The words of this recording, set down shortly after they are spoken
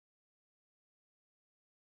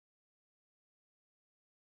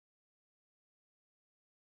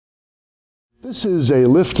This is a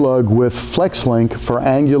lift lug with flex link for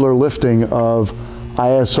angular lifting of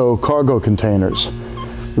ISO cargo containers.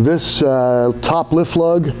 This top lift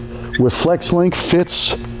lug with flex link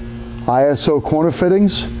fits ISO corner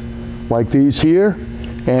fittings like these here,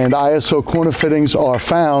 and ISO corner fittings are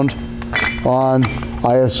found on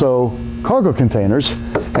ISO cargo containers,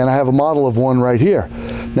 and I have a model of one right here.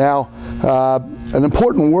 Now, an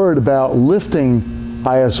important word about lifting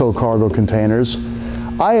ISO cargo containers.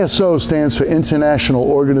 ISO stands for International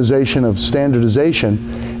Organization of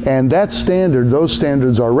Standardization, and that standard, those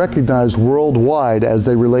standards are recognized worldwide as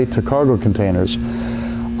they relate to cargo containers.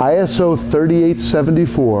 ISO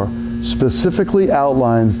 3874 specifically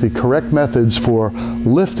outlines the correct methods for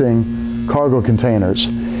lifting cargo containers,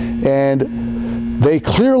 and they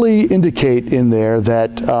clearly indicate in there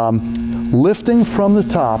that lifting from the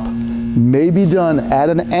top may be done at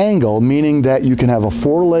an angle, meaning that you can have a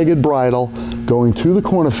four-legged bridle going to the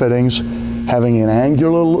corner fittings, having an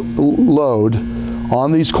angular load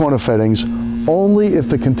on these corner fittings only if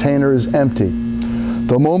the container is empty.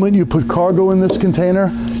 The moment you put cargo in this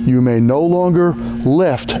container, you may no longer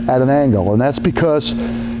lift at an angle, and that's because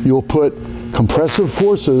you'll put compressive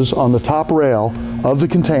forces on the top rail of the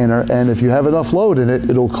container, and if you have enough load in it,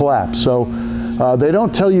 it'll collapse. So they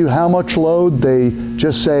don't tell you how much load, they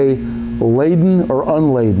just say laden or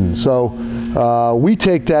unladen. So we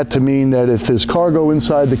take that to mean that if there's cargo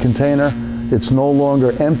inside the container, it's no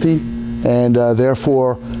longer empty, and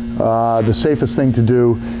therefore the safest thing to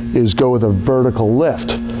do is go with a vertical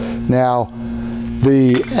lift. Now,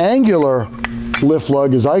 the angular lift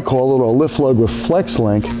lug, as I call it, or lift lug with flex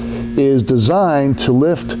link, is designed to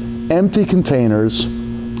lift empty containers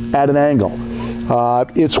at an angle.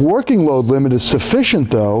 Its working load limit is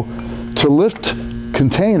sufficient, though, to lift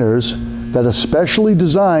containers that are specially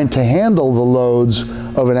designed to handle the loads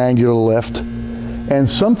of an angular lift, and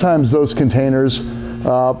sometimes those containers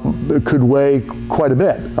could weigh quite a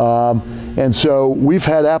bit. And so we've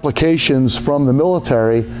had applications from the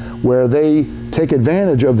military where they take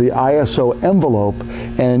advantage of the ISO envelope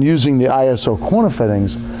and using the ISO corner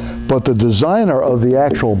fittings, but the designer of the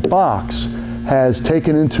actual box has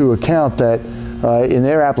taken into account that in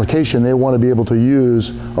their application they want to be able to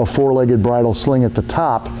use a four-legged bridle sling at the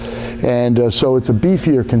top, and so it's a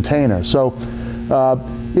beefier container. So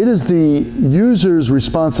it is the user's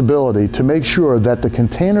responsibility to make sure that the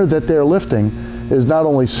container that they're lifting is not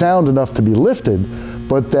only sound enough to be lifted,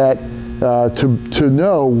 but that to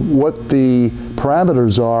know what the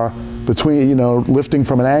parameters are between, you know, lifting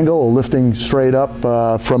from an angle or lifting straight up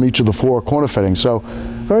from each of the four corner fittings. So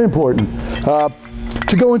very important.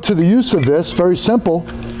 To go into the use of this, very simple.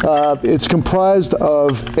 It's comprised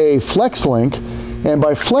of a flex link, and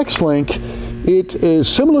by flex link, it is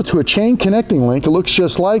similar to a chain connecting link. It looks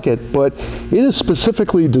just like it, but it is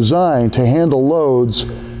specifically designed to handle loads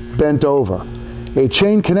bent over. A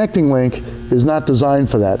chain connecting link is not designed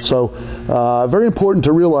for that. So very important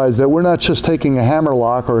to realize that we're not just taking a hammer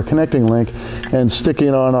lock or a connecting link and sticking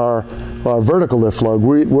it on our vertical lift lug.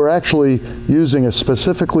 We're actually using a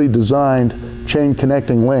specifically designed chain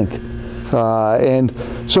connecting link. And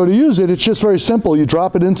so to use it, it's just very simple. You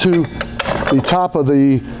drop it into the top of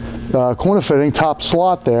the corner fitting, top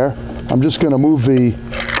slot there. I'm just going to move the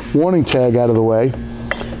warning tag out of the way,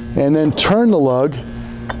 and then turn the lug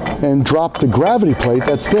and drop the gravity plate.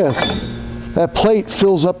 That's this. That plate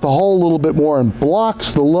fills up the hole a little bit more and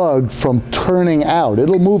blocks the lug from turning out.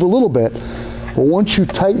 It'll move a little bit, but once you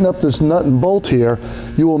tighten up this nut and bolt here,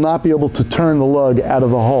 you will not be able to turn the lug out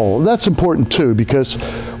of the hole. That's important too, because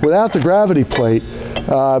without the gravity plate,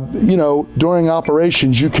 you know, during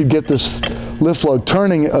operations you could get this lift lug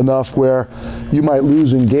turning enough where you might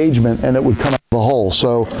lose engagement and it would come out of the hole.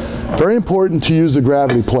 So very important to use the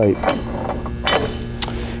gravity plate.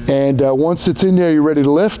 And once it's in there, you're ready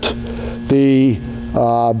to lift. The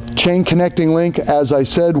chain connecting link, as I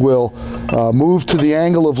said, will move to the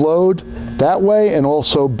angle of load that way and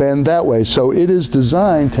also bend that way. So it is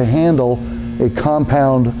designed to handle a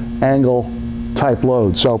compound angle type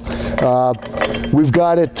load. So we've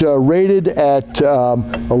got it rated at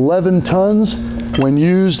 11 tons when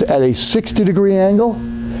used at a 60-degree angle,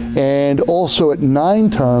 and also at 9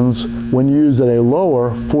 tons when used at a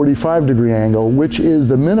lower 45-degree angle, which is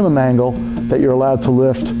the minimum angle that you're allowed to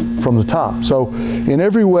lift from the top. So in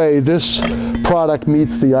every way, this product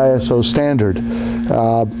meets the ISO standard.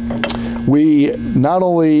 We not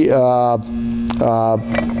only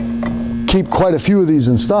keep quite a few of these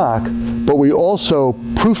in stock, but we also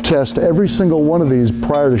proof test every single one of these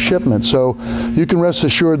prior to shipment. So you can rest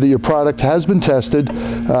assured that your product has been tested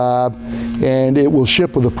and it will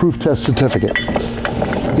ship with a proof test certificate.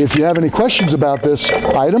 If you have any questions about this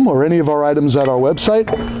item or any of our items at our website,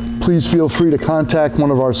 please feel free to contact one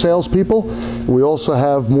of our salespeople. We also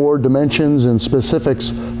have more dimensions and specifics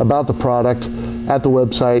about the product at the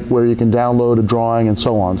website where you can download a drawing and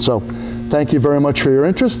so on. So thank you very much for your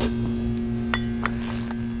interest.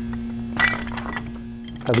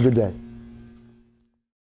 Have a good day.